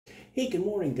Hey, good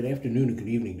morning, good afternoon, and good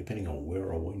evening, depending on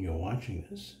where or when you're watching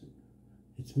this.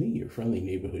 It's me, your friendly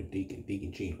neighborhood deacon,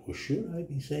 Deacon Gene. Or should I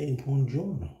be saying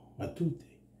Buongiorno a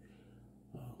tutti?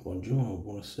 Buongiorno,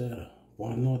 buonasera,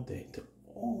 buonanotte to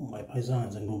all my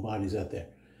paisans and gombatis out there.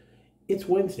 It's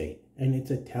Wednesday, and it's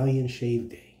Italian Shave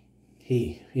Day.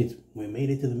 Hey, we made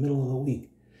it to the middle of the week.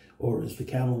 Or as the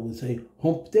camel would say,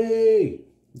 HUMP Day!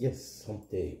 Yes, HUMP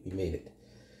Day, we made it.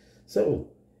 So,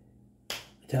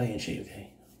 Italian Shave Day.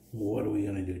 What are we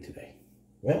going to do today?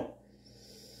 Well,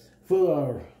 for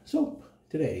our soap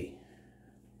today,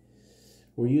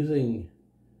 we're using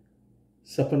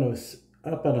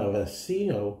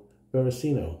Appanavasino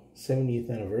Veracino 70th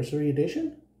Anniversary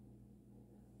Edition,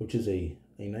 which is a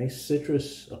nice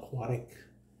citrus aquatic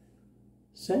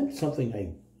scent,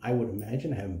 something I would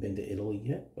imagine. I haven't been to Italy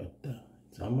yet, but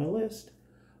it's on my list.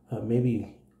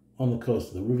 Maybe on the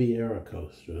coast, the Riviera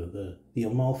coast, or the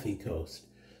Amalfi coast.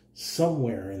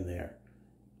 Somewhere in there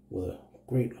with a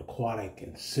great aquatic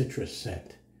and citrus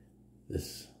scent,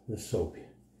 this soap.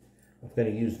 I've got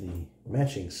to use the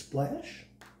matching splash.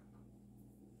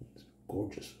 It's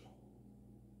gorgeous,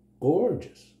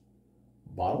 gorgeous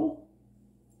bottle.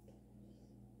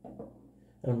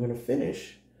 And I'm going to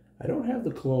finish. I don't have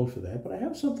the cologne for that, but I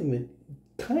have something that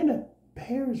kind of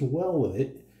pairs well with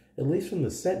it, at least from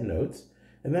the scent notes,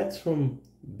 and that's from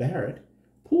Barrett,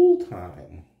 Pool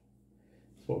Time.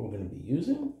 What we're going to be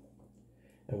using.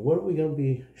 And what are we going to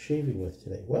be shaving with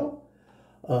today? Well,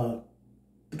 the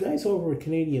guys over at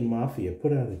Canadian Mafia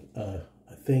put out a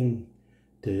thing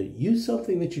to use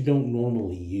something that you don't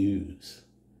normally use.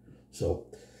 So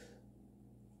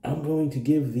I'm going to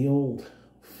give the old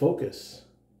Focus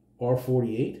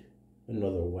R48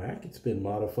 another whack. It's been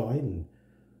modified and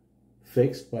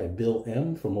fixed by Bill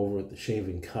M from over at the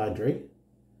Shaving Cadre.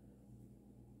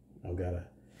 I've got a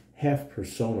half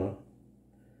Personna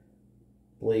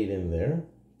blade in there.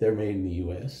 They're made in the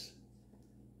US.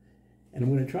 And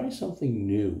I'm going to try something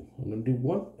new. I'm going to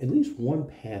do at least one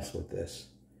pass with this.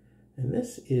 And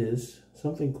this is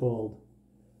something called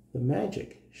the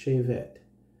Magic Shavette.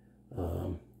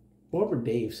 Barber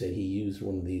Dave said he used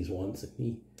one of these once and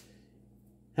he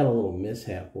had a little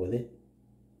mishap with it,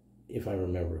 if I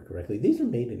remember correctly. These are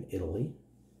made in Italy.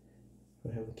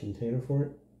 Do I have a container for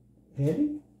it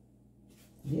handy?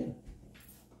 Yeah.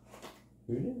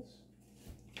 Here it is.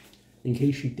 In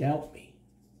case you doubt me.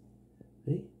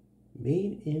 See?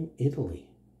 Made in Italy.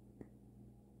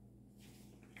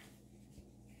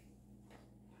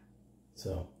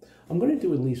 So, I'm going to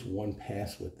do at least one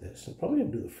pass with this. I'm probably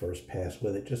going to do the first pass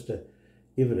with it just to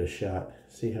give it a shot,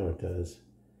 see how it does.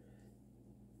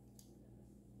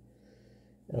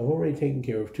 I've already taken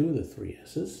care of 2 of the 3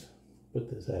 S's. Put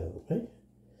this out of the way.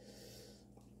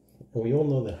 And we all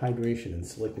know that hydration and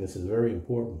slickness is very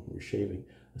important when you're shaving,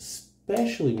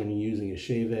 especially when you're using a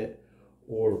shavette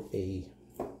or a,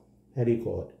 how do you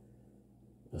call it,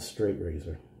 a straight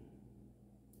razor.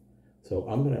 So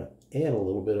I'm going to add a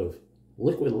little bit of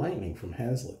Liquid Lightning from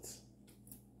Hazlitt's.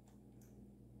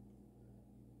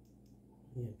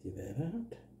 Empty that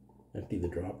out. Empty the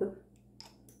dropper.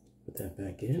 Put that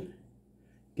back in.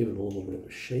 Give it a little bit of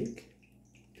a shake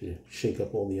to shake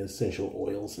up all the essential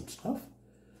oils and stuff.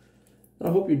 I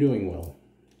hope you're doing well.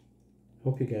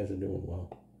 Hope you guys are doing well.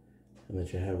 And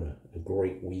that you're having a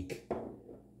great week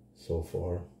so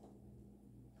far.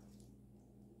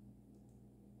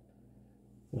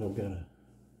 And I've got to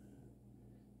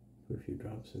put a few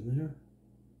drops in there.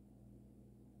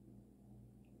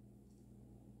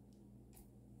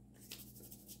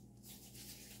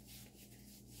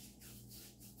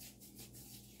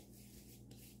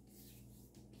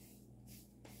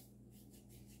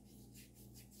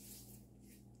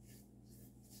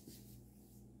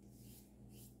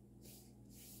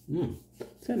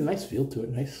 It's got a nice feel to it,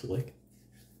 nice slick.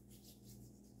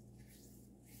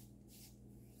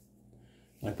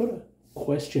 I put a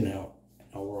question out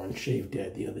over on Shave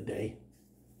Dad the other day,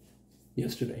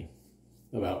 yesterday,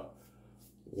 about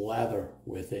lather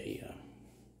with a,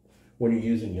 when you're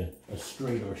using a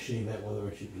straight or shavette, whether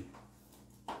it should be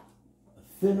a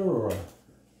thinner or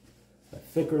a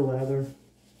thicker lather.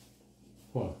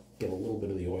 I want to get a little bit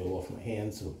of the oil off my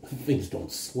hands so things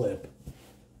don't slip.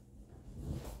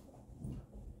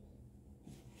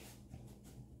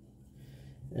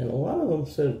 And a lot of them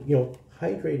said, you know,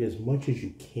 hydrate as much as you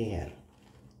can.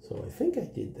 So I think I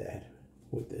did that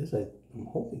with this. I'm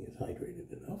hoping it's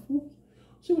hydrated enough. We'll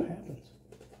see what happens.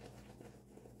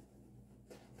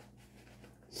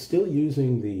 Still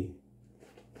using the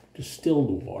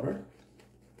distilled water.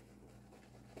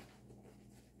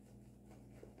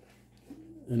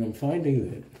 And I'm finding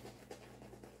that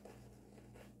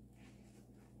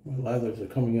My lathers are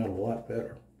coming out a lot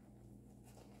better.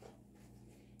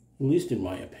 At least in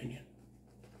my opinion.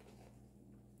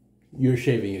 Your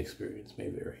shaving experience may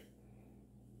vary.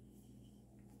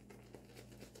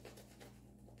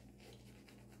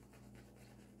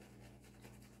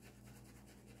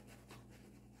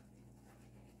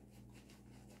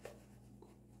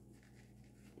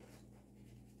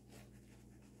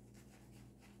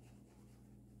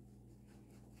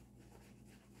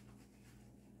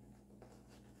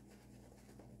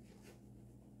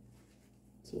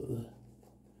 So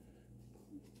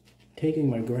taking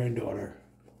my granddaughter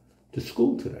to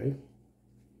school today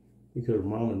because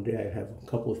mom and dad have a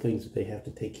couple of things that they have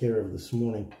to take care of this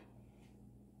morning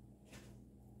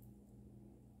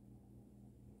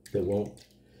that won't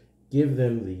give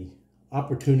them the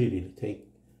opportunity to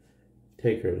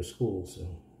take her to school. So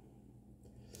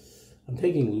I'm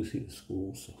taking Lucy to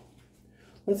school, so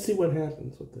let's see what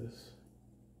happens with this.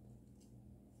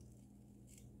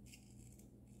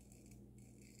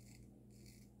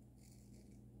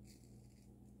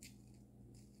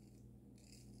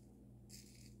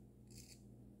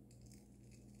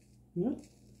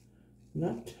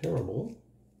 Not terrible.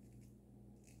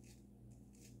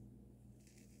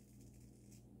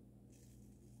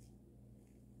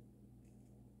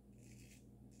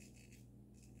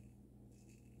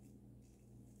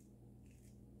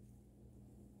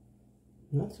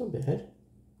 Not so bad.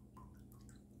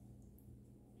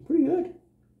 Pretty good.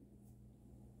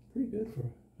 Pretty good for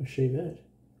a shavette.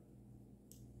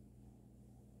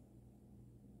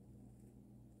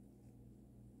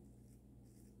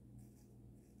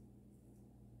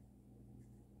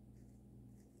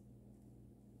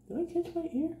 Did I catch my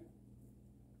ear?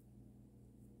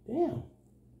 Damn.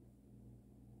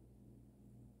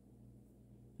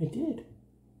 I did.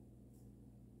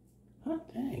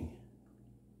 Hot dang.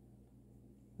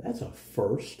 That's a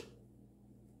first.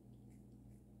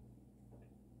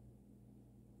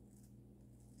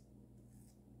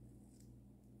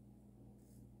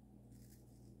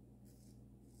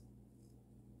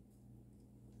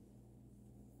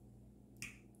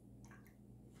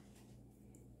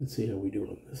 Let's see how we do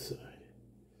on this side.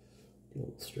 A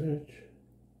little stretch.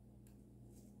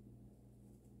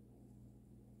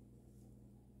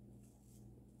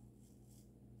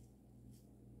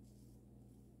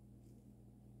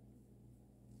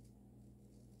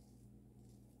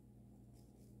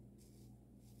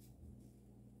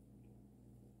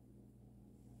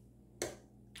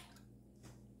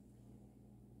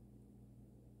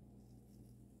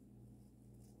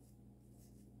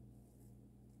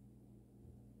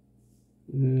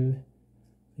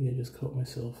 I think I just caught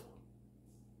myself.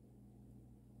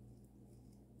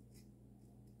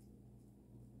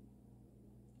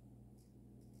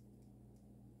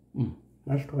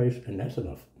 That's twice, and that's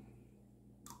enough.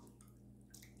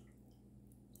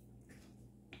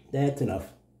 That's enough.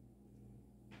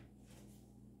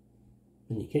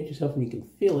 When you catch yourself and you can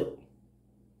feel it.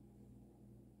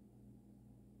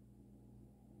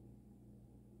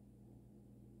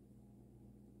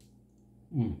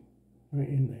 Right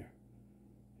in there.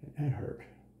 That hurt.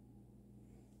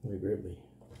 Let me grab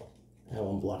the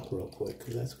alum block real quick,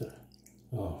 because that's gonna,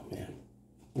 oh man,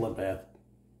 bloodbath.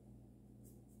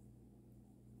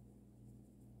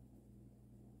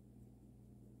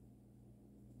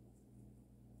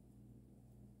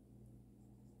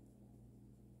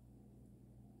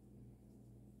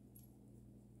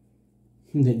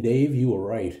 Dave, you were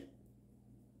right.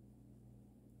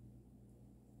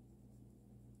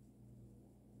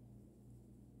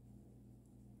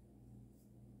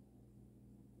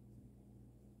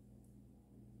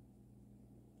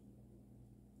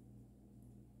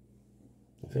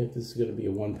 I think this is going to be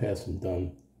a one pass and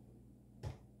done.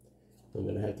 I'm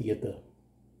going to have to get the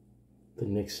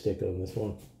next stick on this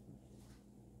one.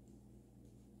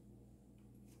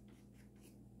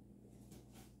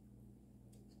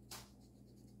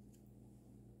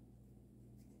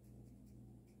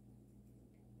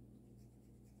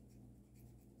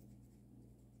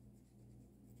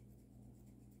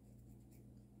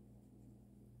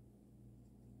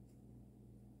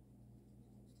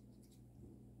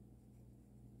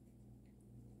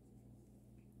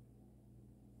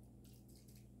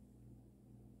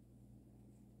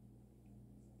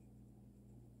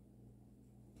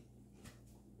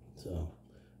 So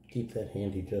keep that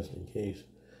handy just in case.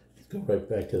 Let's go right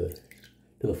back to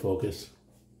the focus.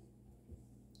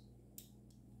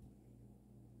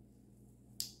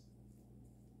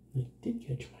 I did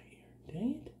catch my ear,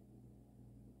 dang it.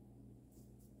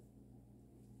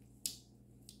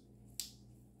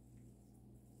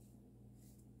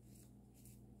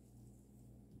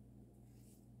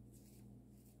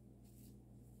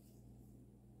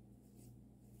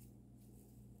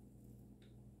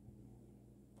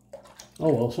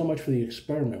 Oh well, so much for the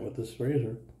experiment with this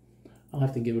razor. I'll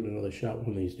have to give it another shot one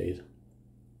of these days.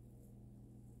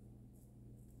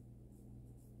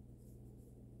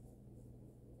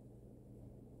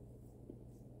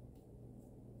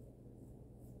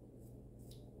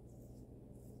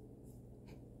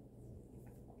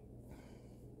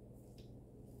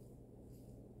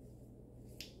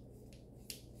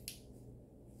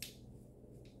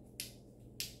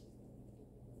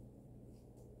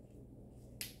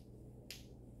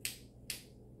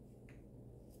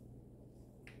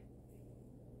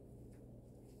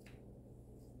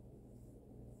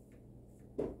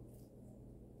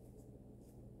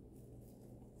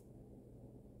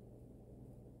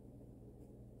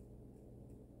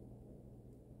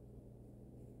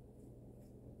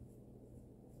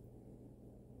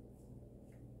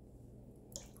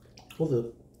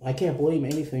 Well, I can't blame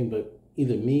anything but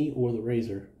either me or the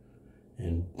razor,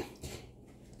 and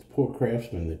the poor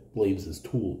craftsman that blames his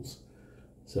tools.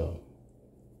 So,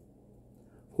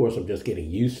 of course, I'm just getting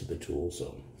used to the tool,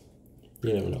 so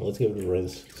you never know. Let's give it a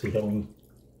rinse, see how we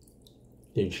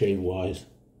did shave-wise.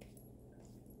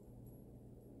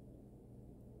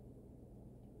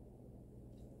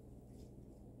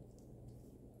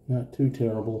 Not too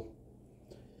terrible.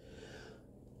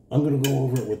 I'm going to go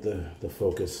over it with the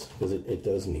focus, because it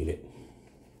does need it.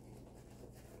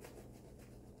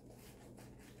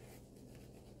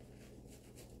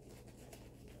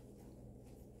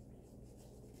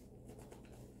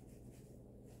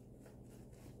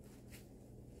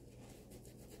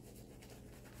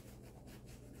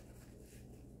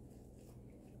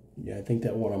 Yeah, I think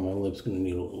that one on my lip's going to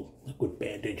need a little liquid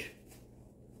bandage.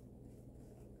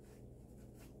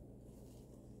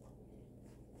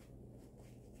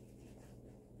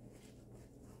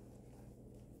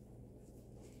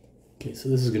 Okay, so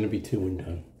this is going to be 2 and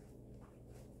done.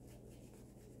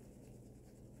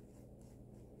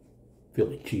 I feel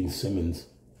like Gene Simmons.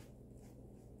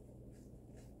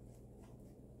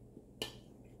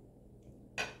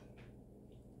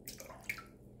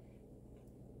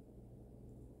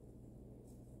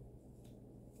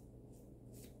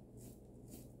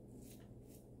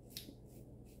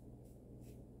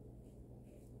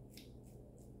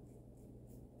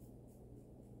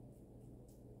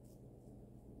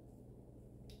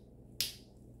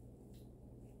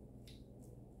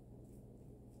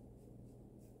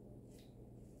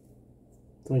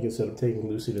 Like I said, I'm taking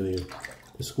Lucy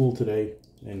to school today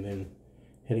and then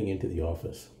heading into the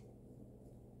office.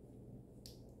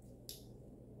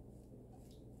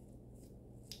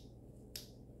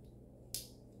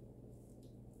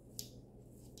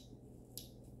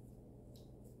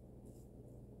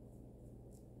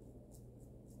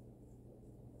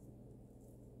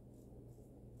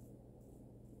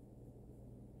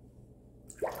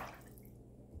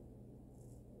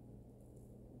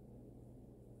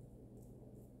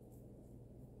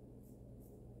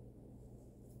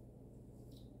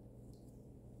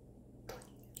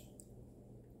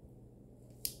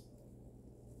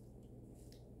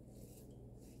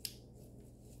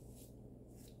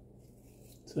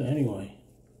 So anyway,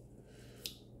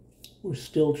 we're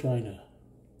still trying to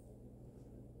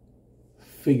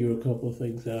figure a couple of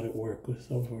things out at work with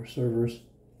some of our servers.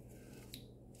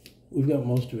 We've got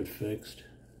most of it fixed.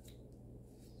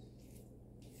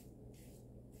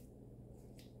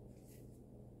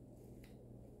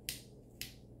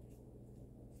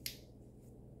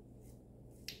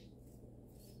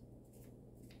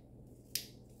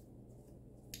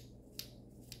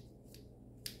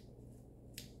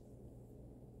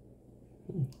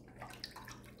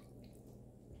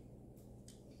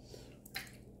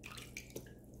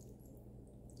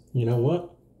 You know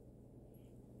what?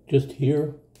 Just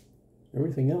here,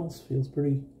 everything else feels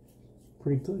pretty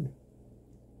good.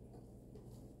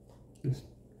 Just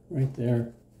right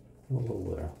there, and a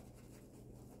little there.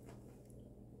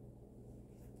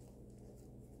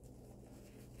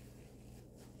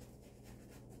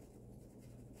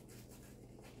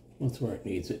 That's where it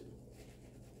needs it.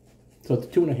 So it's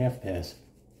 2.5 pass.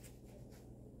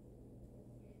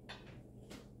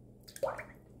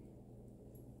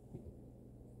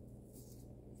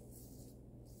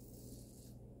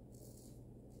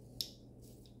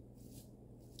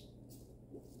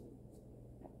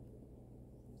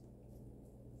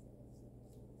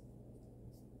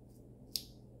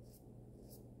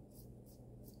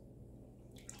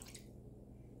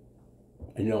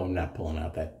 I know I'm not pulling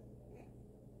out that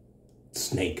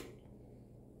snake.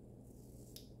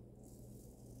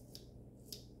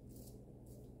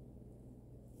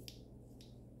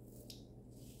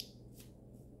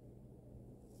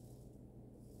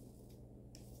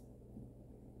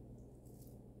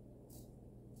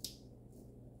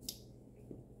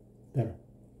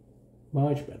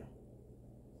 Much better.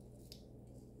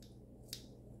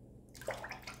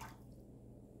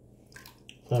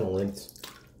 Final rinse.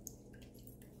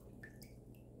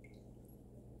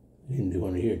 Didn't do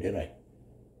under here, did I?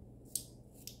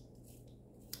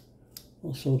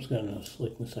 Well, soap's got enough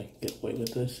slickness I can get away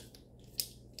with this.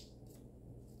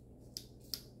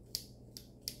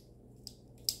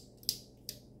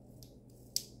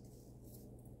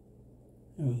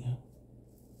 There we go.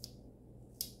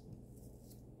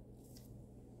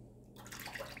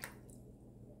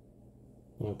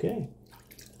 Okay,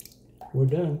 we're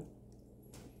done.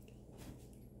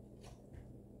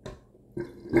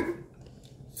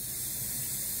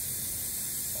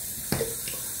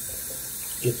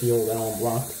 Get the old alum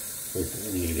block. We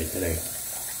need it today.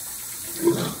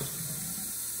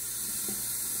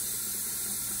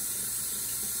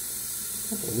 I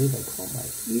can't believe I caught my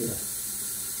ear.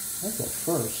 That's a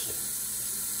first.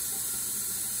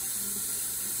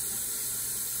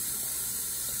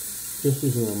 Just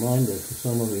as a reminder for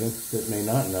some of you that may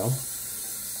not know,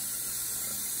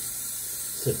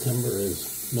 September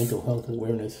is Mental Health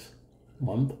Awareness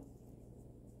Month.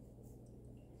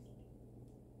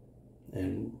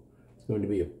 And it's going to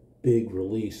be a big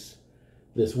release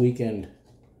this weekend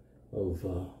of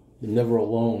the Never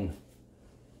Alone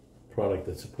product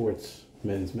that supports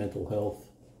men's mental health.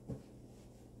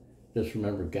 Just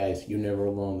remember, guys, you're never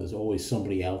alone. There's always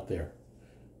somebody out there.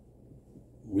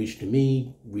 Reach to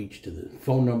me, reach to the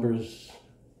phone numbers,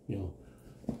 you know,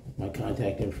 my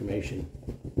contact information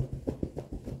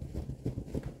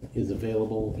is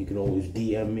available. You can always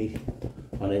DM me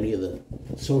on any of the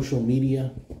social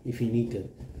media if you need to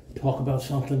talk about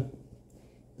something.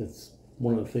 That's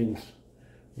one of the things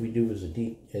we do as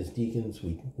deacons.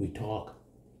 We talk.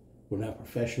 We're not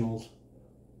professionals,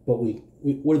 but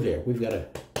we're there. We've got a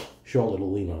shoulder to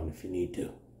lean on if you need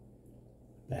to.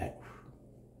 Back.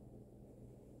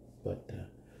 But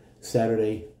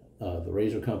Saturday, the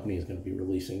razor company is going to be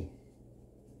releasing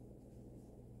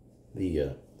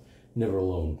the Never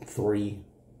Alone 3.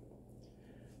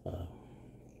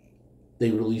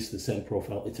 They released the scent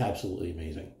profile. It's absolutely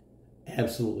amazing.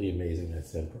 Absolutely amazing, that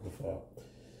scent profile.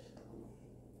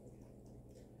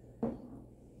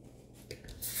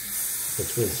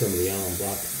 Let's rinse some of the alum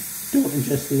block. Don't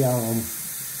ingest the alum.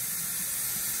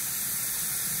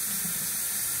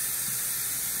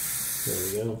 There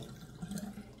we go.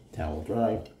 Towel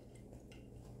dry.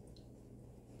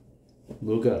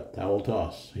 Luca, towel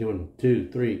toss. 1, 2,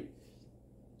 3.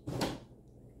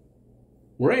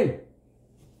 We're in.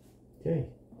 Okay.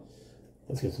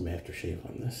 Let's get some aftershave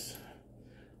on this.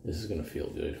 This is going to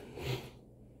feel good.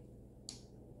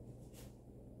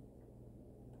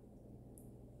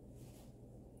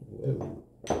 Whoa.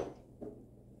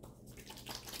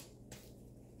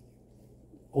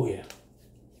 Oh yeah.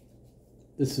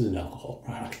 This is an alcohol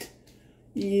product.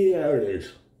 Yeah, it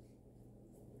is.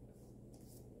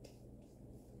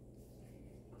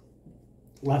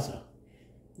 Lots of.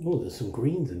 Oh, there's some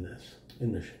greens in this,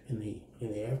 in the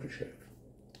aftershave,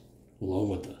 along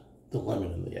with the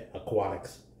lemon and the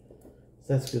aquatics.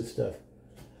 So that's good stuff.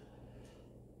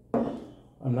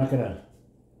 I'm not gonna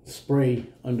spray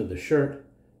under the shirt.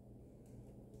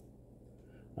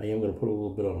 I am gonna put a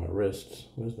little bit on my wrists.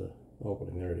 Where's the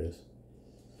opening? There it is.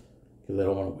 Because I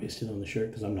don't want to waste it on the shirt,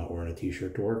 because I'm not wearing a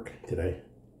t-shirt to work today.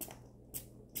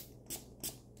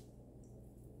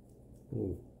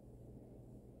 Ooh.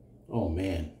 Oh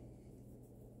man.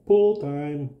 Pool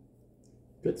time.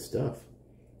 Good stuff.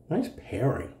 Nice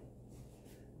pairing.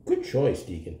 Good choice,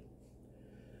 Deacon.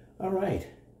 All right.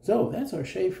 So that's our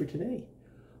shave for today.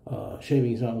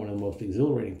 Shaving is not one of the most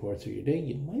exhilarating parts of your day.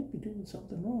 You might be doing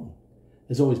something wrong.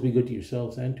 As always, be good to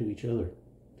yourselves and to each other.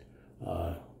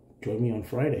 Join me on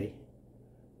Friday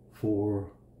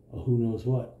for a who knows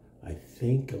what. I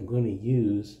think I'm going to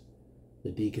use the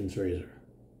Deacon's razor.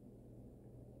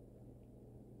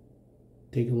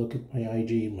 Take a look at my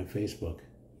IG and my Facebook.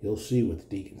 You'll see what the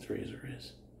Deacon's razor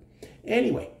is.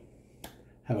 Anyway,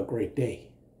 have a great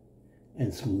day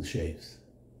and smooth shaves.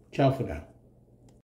 Ciao for now.